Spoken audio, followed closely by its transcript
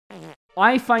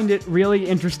I find it really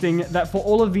interesting that for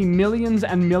all of the millions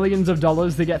and millions of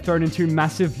dollars that get thrown into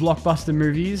massive blockbuster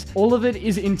movies, all of it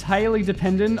is entirely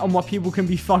dependent on what people can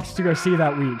be fucked to go see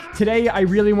that week. Today, I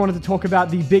really wanted to talk about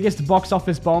the biggest box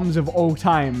office bombs of all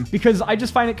time, because I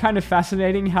just find it kind of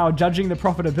fascinating how judging the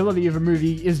profitability of a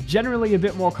movie is generally a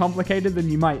bit more complicated than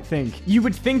you might think. You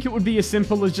would think it would be as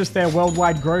simple as just their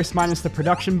worldwide gross minus the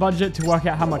production budget to work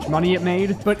out how much money it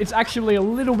made, but it's actually a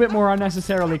little bit more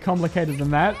unnecessarily complicated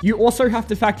than that. You also have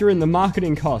to factor in the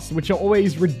marketing costs, which are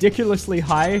always ridiculously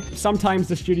high. Sometimes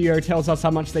the studio tells us how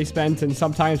much they spent, and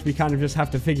sometimes we kind of just have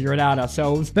to figure it out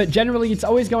ourselves. But generally, it's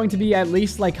always going to be at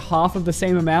least like half of the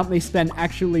same amount they spent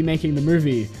actually making the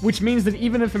movie, which means that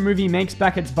even if a movie makes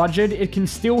back its budget, it can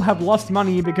still have lost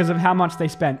money because of how much they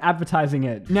spent advertising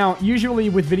it. Now, usually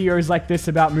with videos like this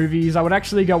about movies, I would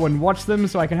actually go and watch them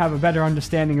so I can have a better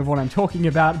understanding of what I'm talking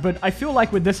about, but I feel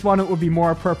like with this one, it would be more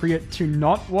appropriate to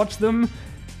not watch them,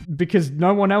 because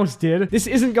no one else did. This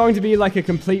isn't going to be like a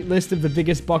complete list of the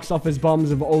biggest box office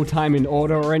bombs of all time in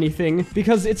order or anything,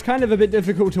 because it's kind of a bit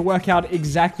difficult to work out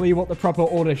exactly what the proper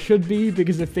order should be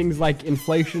because of things like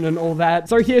inflation and all that.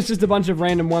 So here's just a bunch of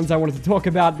random ones I wanted to talk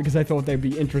about because I thought they'd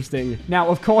be interesting. Now,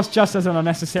 of course, just as an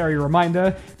unnecessary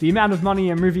reminder, the amount of money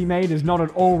a movie made is not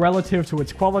at all relative to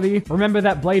its quality. Remember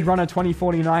that Blade Runner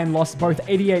 2049 lost both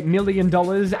 $88 million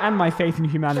and my faith in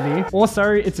humanity.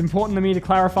 Also, it's important to me to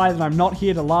clarify that I'm not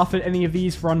here to laugh at any of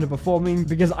these for underperforming,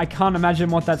 because I can't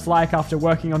imagine what that's like after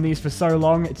working on these for so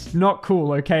long. It's not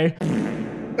cool, okay?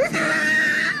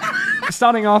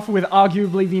 Starting off with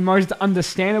arguably the most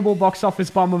understandable box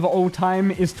office bomb of all time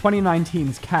is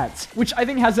 2019's Cats, which I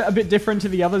think has it a bit different to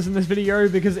the others in this video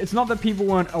because it's not that people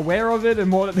weren't aware of it and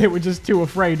more that they were just too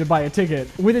afraid to buy a ticket.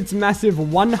 With its massive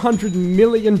 $100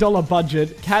 million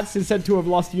budget, Cats is said to have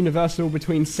lost Universal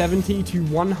between $70 to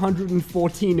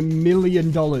 $114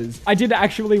 million. I did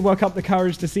actually work up the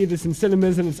courage to see this in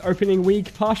cinemas in its opening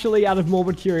week, partially out of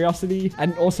morbid curiosity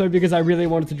and also because I really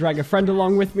wanted to drag a friend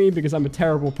along with me because I'm a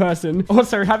terrible person.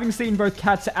 Also, having seen both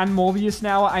Cats and Morbius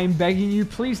now, I am begging you,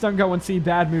 please don't go and see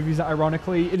bad movies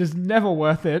ironically. It is never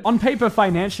worth it. On paper,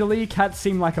 financially, Cats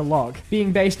seem like a lock,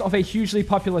 being based off a hugely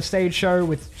popular stage show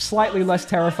with slightly less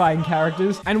terrifying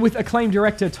characters, and with acclaimed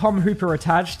director Tom Hooper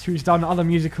attached, who's done other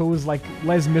musicals like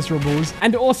Les Miserables,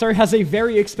 and also has a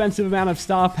very expensive amount of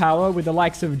star power with the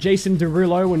likes of Jason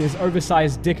Derulo and his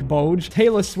oversized dick bulge,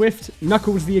 Taylor Swift,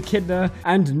 Knuckles the Echidna,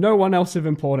 and no one else of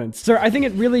importance. So I think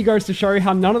it really goes to show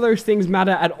how none of those things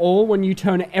matter at all when you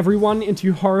turn everyone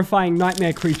into horrifying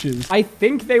nightmare creatures. I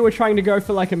think they were trying to go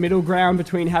for like a middle ground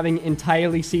between having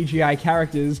entirely CGI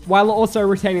characters while also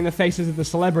retaining the faces of the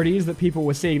celebrities that people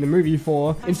were seeing the movie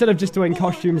for, instead of just doing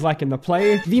costumes like in the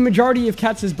play. The majority of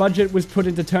Cats' budget was put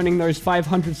into turning those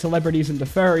 500 celebrities into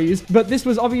furries, but this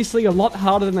was obviously a lot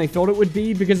harder than they thought it would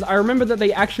be because I remember that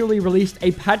they actually released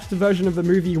a patched version of the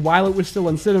movie while it was still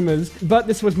in cinemas, but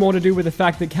this was more to do with the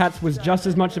fact that Cats was just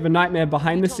as much of a nightmare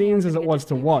behind the scenes as it was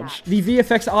to watch. The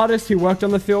VFX artists who worked on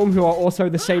the film, who are also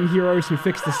the same heroes who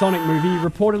fixed the Sonic movie,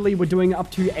 reportedly were doing up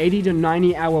to 80 to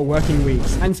 90 hour working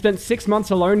weeks, and spent 6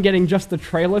 months alone getting just the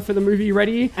trailer for the movie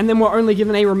ready, and then were only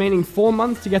given a remaining 4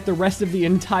 months to get the rest of the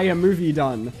entire movie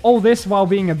done. All this while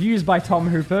being abused by Tom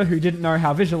Hooper, who didn't know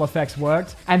how visual effects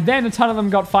worked, and then a ton of them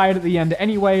got fired at the end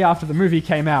anyway after the movie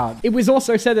came out. It was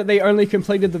also said that they only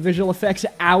completed the visual effects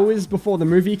hours before the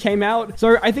movie came out,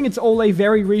 so I think it's all a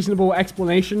very reasonable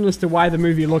explanation as to why the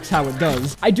movie looks how it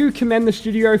does. I do commend the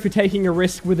studio for taking a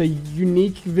risk with a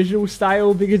unique visual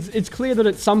style because it's clear that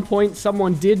at some point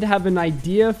someone did have an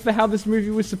idea for how this movie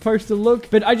was supposed to look,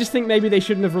 but I just think maybe they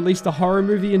shouldn't have released a horror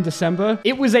movie in December.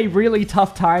 It was a really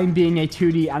tough time being a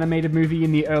 2D animated movie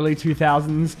in the early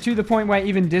 2000s, to the point where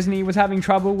even Disney was having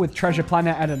trouble with Treasure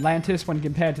Planet and Atlantis when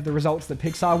compared to the results that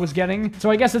Pixar was getting, so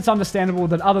I guess it's understandable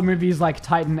that other movies like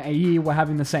Titan AE were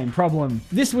having the same problem.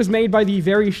 This was made by the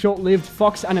very short-lived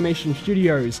Fox Animation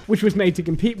Studios, which was made to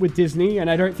compete with Disney, and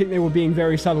I don't think they were being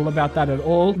very subtle about that at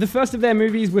all. The first of their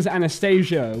movies was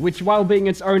Anastasia, which, while being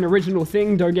its own original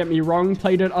thing, don't get me wrong,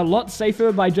 played it a lot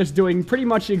safer by just doing pretty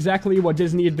much exactly what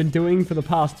Disney had been doing for the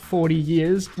past 40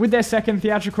 years. With their second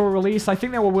theatrical release, I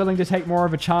think they were willing to take more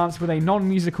of a chance with a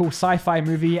non-musical sci-fi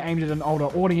movie aimed at an older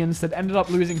audience that ended up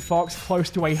losing Fox close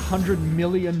to $100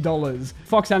 million.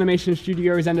 Fox Animation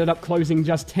Studios ended up closing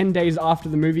just 10 days after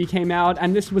the movie came out,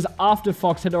 and this was after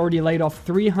Fox Fox had already laid off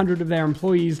 300 of their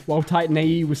employees while Titan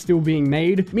AE was still being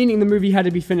made, meaning the movie had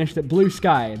to be finished at Blue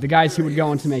Sky, the guys who would go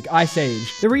on to make Ice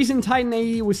Age. The reason Titan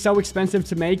AE was so expensive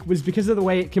to make was because of the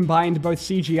way it combined both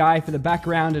CGI for the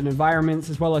background and environments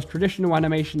as well as traditional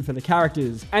animation for the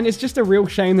characters. And it's just a real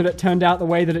shame that it turned out the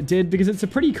way that it did, because it's a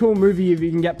pretty cool movie if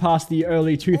you can get past the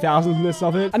early 2000s-ness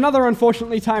of it. Another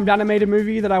unfortunately timed animated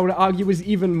movie that I would argue is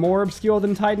even more obscure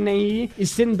than Titan AE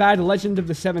is Sinbad Legend of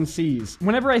the Seven Seas.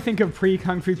 Whenever I think of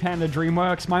pre-Kung Fu Panda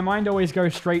DreamWorks, my mind always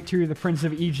goes straight to The Prince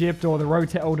of Egypt or The Road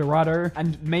to El Dorado,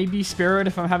 and maybe Spirit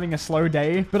if I'm having a slow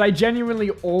day, but I genuinely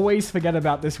always forget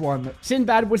about this one.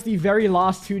 Sinbad was the very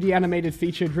last 2D animated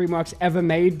feature DreamWorks ever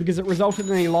made because it resulted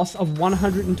in a loss of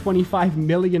 $125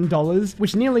 million,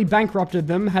 which nearly bankrupted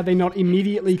them had they not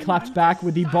immediately clapped back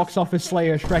with the box office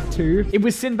slayer Shrek 2. It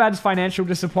was Sinbad's financial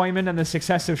disappointment and the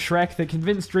success of Shrek that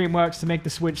convinced DreamWorks to make the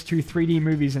switch to 3D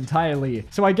movies entirely.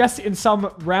 So I guess in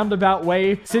some roundabout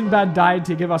way, Sinbad died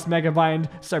to give us Megabind,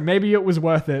 so maybe it was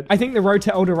worth it. I think The Road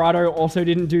to El Dorado also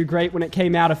didn't do great when it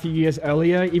came out a few years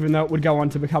earlier, even though it would go on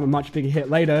to become a much bigger hit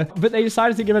later, but they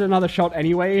decided to give it another shot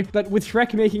anyway. But with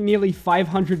Shrek making nearly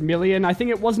 $500 million, I think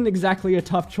it wasn't exactly a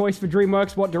tough choice for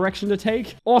DreamWorks what direction to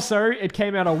take. Also, it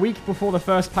came out a week before the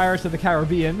first Pirates of the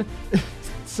Caribbean.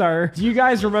 So, do you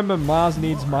guys remember Mars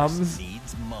Needs Mums?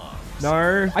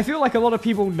 No. I feel like a lot of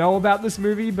people know about this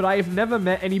movie, but I have never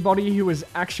met anybody who has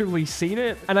actually seen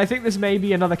it. And I think this may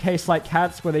be another case like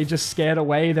Cats where they just scared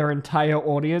away their entire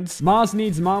audience. Mars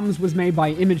Needs Mums was made by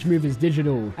Image Movers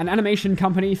Digital, an animation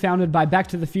company founded by Back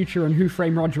to the Future and Who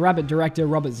Framed Roger Rabbit director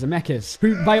Robert Zemeckis,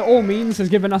 who by all means has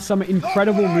given us some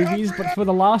incredible movies, but for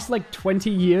the last like 20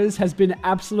 years has been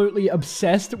absolutely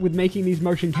obsessed with making these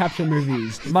motion capture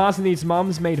movies. Mars Needs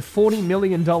Mums made $40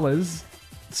 million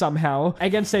somehow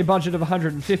against a budget of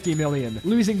 $150 million,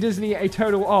 losing Disney a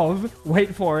total of,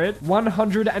 wait for it,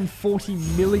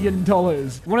 $140 million.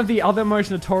 One of the other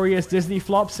most notorious Disney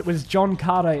flops was John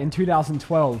Carter in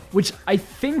 2012, which I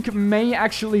think may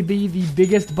actually be the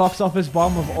biggest box office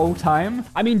bomb of all time.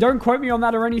 I mean, don't quote me on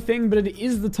that or anything, but it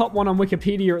is the top one on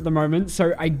Wikipedia at the moment,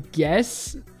 so I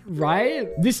guess, right?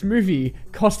 This movie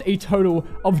cost a total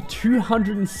of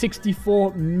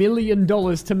 $264 million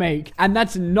to make, and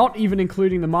that's not even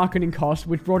including the marketing cost,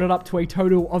 which brought it up to a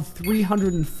total of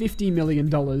 $350 million,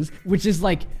 which is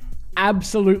like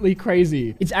absolutely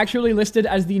crazy. It's actually listed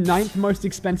as the 9th most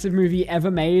expensive movie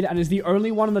ever made and is the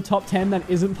only one in the top 10 that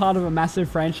isn't part of a massive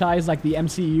franchise like the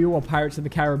MCU or Pirates of the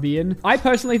Caribbean. I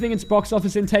personally think its box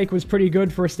office intake was pretty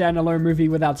good for a standalone movie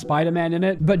without Spider-Man in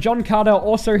it, but John Carter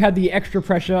also had the extra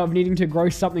pressure of needing to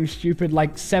gross something stupid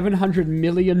like $700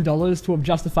 million to have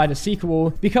justified a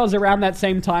sequel, because around that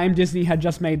same time Disney had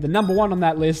just made the #1 on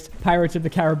that list, Pirates of the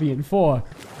Caribbean 4.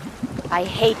 I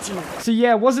hate you. So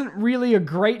yeah, it wasn't really a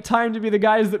great time to be the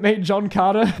guys that made John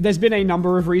Carter. There's been a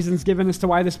number of reasons given as to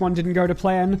why this one didn't go to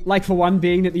plan. Like for one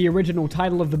being that the original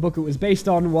title of the book it was based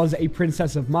on was A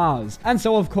Princess of Mars. And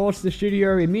so of course the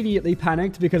studio immediately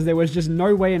panicked because there was just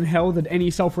no way in hell that any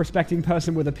self-respecting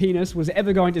person with a penis was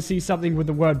ever going to see something with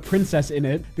the word princess in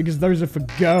it, because those are for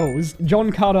girls.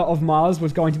 John Carter of Mars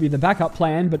was going to be the backup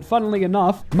plan, but funnily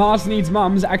enough, Mars Needs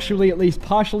Mums actually at least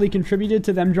partially contributed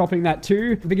to them dropping that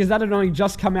too, because that had only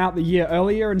just come out the year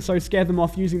earlier and so scared them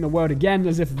off using the word again,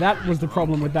 as if that was the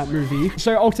problem with that movie.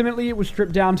 So ultimately it was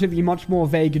stripped down to the much more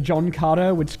vague John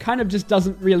Carter, which kind of just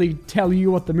doesn't really tell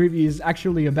you what the movie is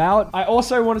actually about. I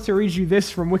also wanted to read you this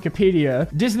from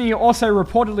Wikipedia. Disney also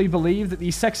reportedly believed that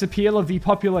the sex appeal of the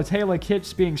popular Taylor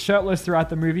Kitsch being shirtless throughout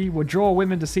the movie would draw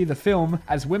women to see the film,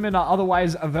 as women are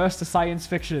otherwise averse to science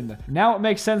fiction. Now it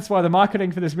makes sense why the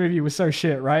marketing for this movie was so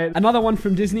shit, right? Another one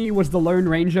from Disney was The Lone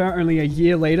Ranger only a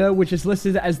year later, which is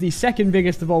listed as the second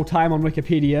biggest of all time on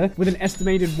Wikipedia, with an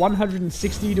estimated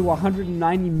 $160 to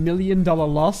 $190 million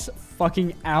loss.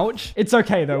 Fucking ouch. It's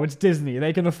okay though, it's Disney,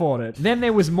 they can afford it. Then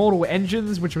there was Mortal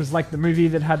Engines, which was like the movie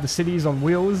that had the cities on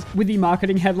wheels, with the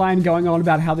marketing headline going on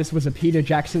about how this was a Peter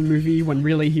Jackson movie, when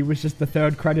really he was just the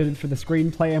third credited for the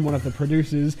screenplay and one of the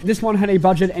producers. This one had a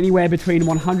budget anywhere between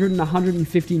 $100 and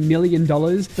 $150 million,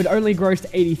 but only grossed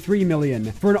 $83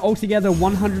 million, for an altogether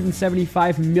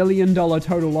 $175 million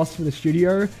total loss for the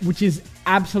studio, which is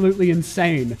absolutely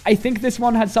insane. I think this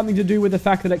one had something to do with the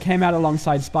fact that it came out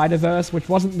alongside Spider-Verse, which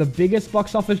wasn't the biggest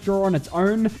box office draw on its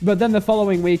own, but then the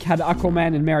following week had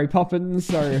Aquaman and Mary Poppins,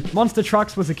 so... Monster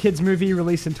Trucks was a kids movie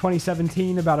released in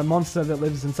 2017 about a monster that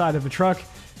lives inside of a truck,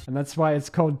 and that's why it's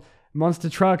called monster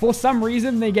truck. For some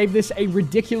reason, they gave this a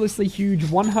ridiculously huge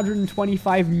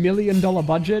 $125 million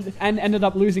budget and ended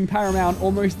up losing Paramount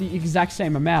almost the exact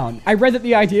same amount. I read that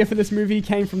the idea for this movie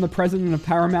came from the president of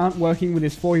Paramount working with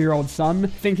his 4-year-old son,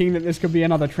 thinking that this could be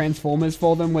another Transformers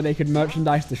for them where they could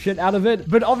merchandise the shit out of it.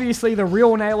 But obviously the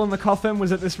real nail in the coffin was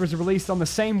that this was released on the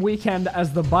same weekend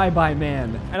as the Bye Bye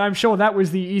Man. And I'm sure that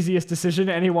was the easiest decision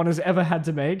anyone has ever had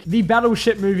to make. The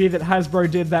battleship movie that Hasbro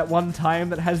did that one time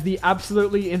that has the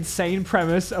absolutely insane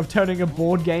premise of turning a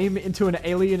board game into an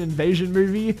alien invasion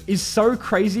movie is so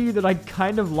crazy that I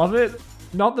kind of love it.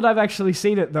 Not that I've actually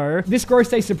seen it though. This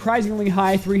grossed a surprisingly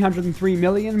high $303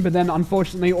 million, but then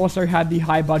unfortunately also had the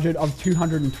high budget of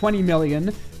 $220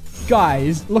 million.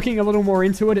 Guys, looking a little more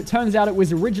into it, it turns out it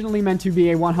was originally meant to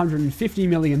be a $150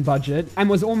 million budget and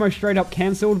was almost straight up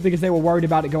cancelled because they were worried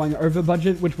about it going over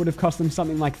budget, which would have cost them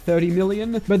something like $30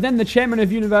 million. But then the chairman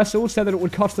of Universal said that it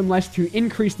would cost them less to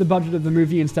increase the budget of the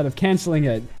movie instead of cancelling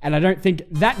it. And I don't think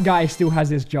that guy still has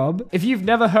his job. If you've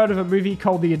never heard of a movie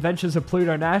called The Adventures of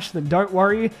Pluto Nash, then don't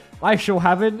worry, I sure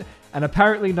haven't. And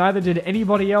apparently neither did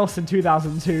anybody else in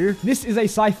 2002. This is a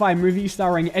sci-fi movie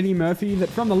starring Eddie Murphy that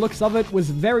from the looks of it was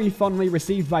very fondly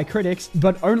received by critics,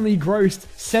 but only grossed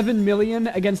 $7 million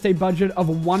against a budget of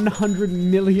 $100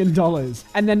 million.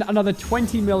 And then another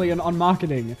 $20 million on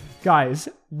marketing. Guys,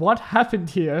 what happened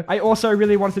here? I also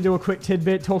really wanted to do a quick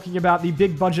tidbit talking about the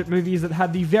big budget movies that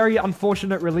had the very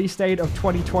unfortunate release date of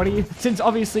 2020, since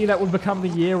obviously that would become the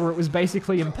year where it was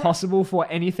basically impossible for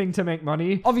anything to make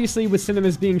money. Obviously, with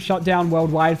cinemas being shut down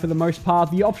worldwide for the most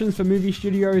part, the options for movie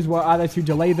studios were either to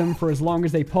delay them for as long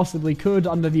as they possibly could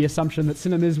under the assumption that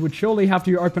cinemas would surely have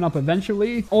to open up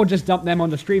eventually, or just dump them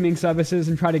onto streaming services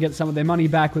and try to get some of their money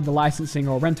back with the licensing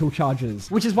or rental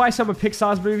charges. Which is why some of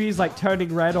Pixar's movies like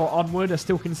Turning Red or Onward are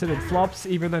still considered flops,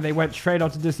 even though they went straight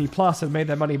onto Disney Plus and made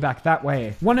their money back that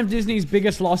way. One of Disney's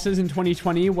biggest losses in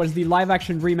 2020 was the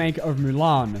live-action remake of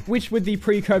Mulan, which with the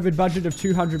pre-COVID budget of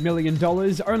 $200 million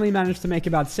only managed to make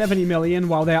about $70 million,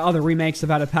 while their other remakes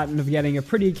have had a pattern of getting a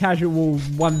pretty casual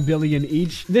 $1 billion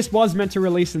each. This was meant to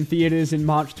release in theaters in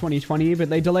March 2020,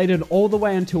 but they delayed it all the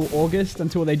way until August,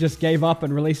 until they just gave up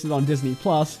and released it on Disney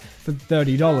Plus for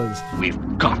 $30.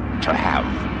 We've got to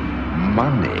have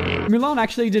money. Mulan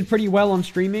actually did pretty well on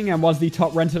streaming and was the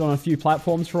top rented on a few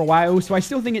platforms for a while, so I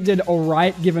still think it did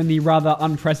alright given the rather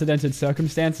unprecedented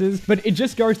circumstances, but it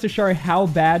just goes to show how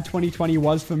bad 2020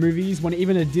 was for movies when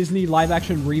even a Disney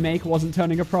live-action remake wasn't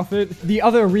turning a profit. The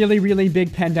other really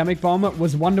big pandemic bomb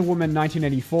was Wonder Woman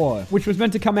 1984, which was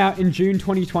meant to come out in June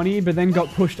 2020, but then got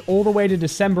pushed all the way to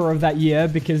December of that year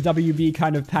because WB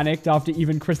kind of panicked after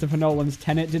even Christopher Nolan's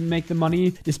Tenet didn't make the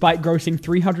money, despite grossing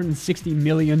 $360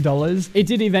 million. It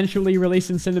did eventually release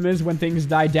in cinemas when things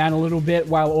died down a little bit,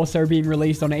 while also being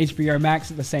released on HBO Max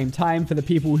at the same time for the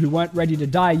people who weren't ready to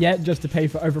die yet just to pay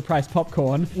for overpriced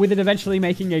popcorn, with it eventually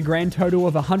making a grand total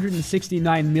of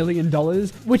 $169 million,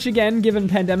 which again, given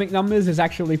pandemic numbers, is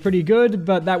actually pretty good,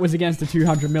 but that was against a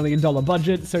 $200 million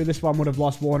budget, so this one would have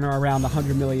lost Warner around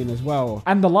 $100 million as well.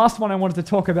 And the last one I wanted to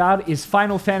talk about is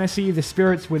Final Fantasy: The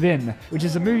Spirits Within, which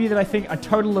is a movie that I think a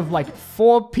total of like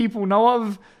 4 people know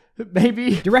of.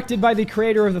 Maybe. Directed by the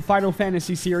creator of the Final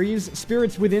Fantasy series,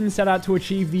 Spirits Within set out to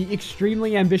achieve the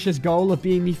extremely ambitious goal of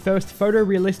being the first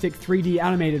photorealistic 3D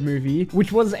animated movie,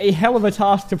 which was a hell of a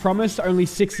task to promise only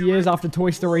 6 years after Toy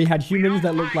Story had humans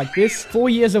that looked like this. 4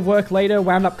 years of work later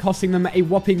wound up costing them a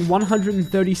whopping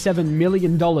 $137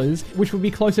 million, which would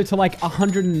be closer to like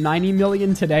 $190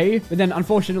 million today, but then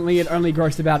unfortunately it only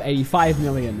grossed about $85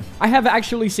 million. I have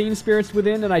actually seen Spirits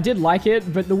Within and I did like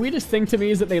it, but the weirdest thing to me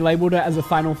is that they labeled it as a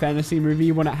Final Fantasy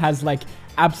movie when it has like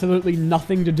absolutely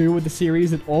nothing to do with the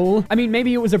series at all. I mean,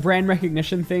 maybe it was a brand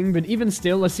recognition thing, but even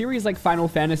still, a series like Final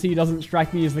Fantasy doesn't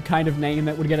strike me as the kind of name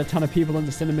that would get a ton of people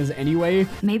into cinemas anyway.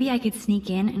 Maybe I could sneak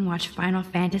in and watch Final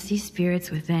Fantasy Spirits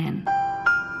Within.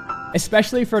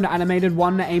 Especially for an animated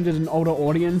one aimed at an older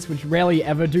audience, which rarely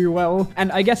ever do well.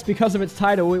 And I guess because of its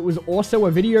title, it was also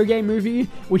a video game movie,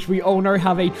 which we all know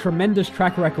have a tremendous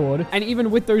track record. And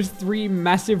even with those 3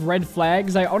 massive red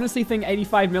flags, I honestly think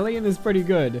 $85 million is pretty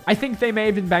good. I think they may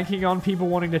have been banking on people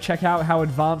wanting to check out how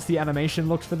advanced the animation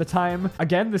looked for the time.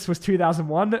 Again, this was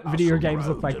 2001. Video games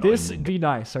look like this. Be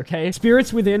nice, okay?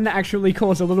 Spirits Within actually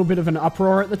caused a little bit of an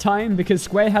uproar at the time because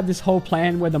Square had this whole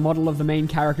plan where the model of the main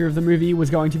character of the movie was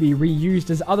going to be reused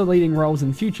as other leading roles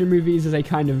in future movies as a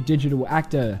kind of digital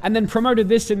actor, and then promoted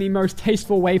this in the most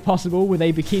tasteful way possible with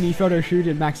a bikini photo shoot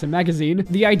in Maxim magazine.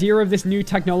 The idea of this new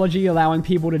technology allowing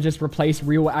people to just replace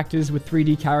real actors with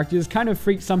 3D characters kind of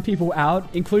freaked some people out,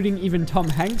 including even Tom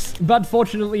Hanks, but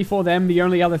fortunately for them, the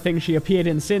only other thing she appeared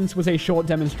in since was a short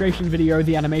demonstration video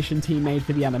the animation team made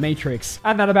for the Animatrix.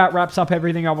 And that about wraps up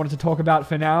everything I wanted to talk about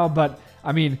for now, but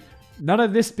I mean, none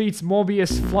of this beats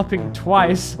Morbius flopping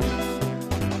twice.